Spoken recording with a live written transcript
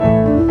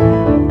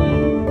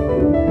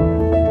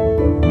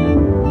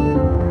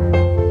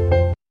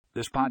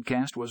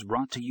podcast was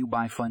brought to you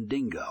by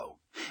Fundingo.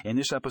 In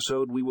this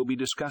episode, we will be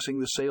discussing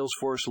the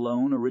Salesforce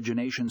loan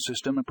origination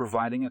system and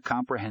providing a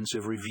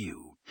comprehensive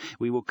review.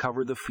 We will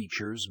cover the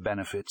features,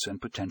 benefits,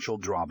 and potential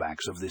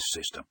drawbacks of this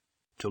system.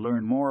 To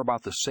learn more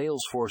about the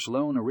Salesforce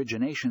loan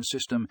origination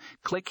system,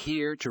 click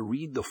here to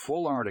read the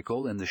full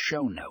article in the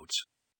show notes.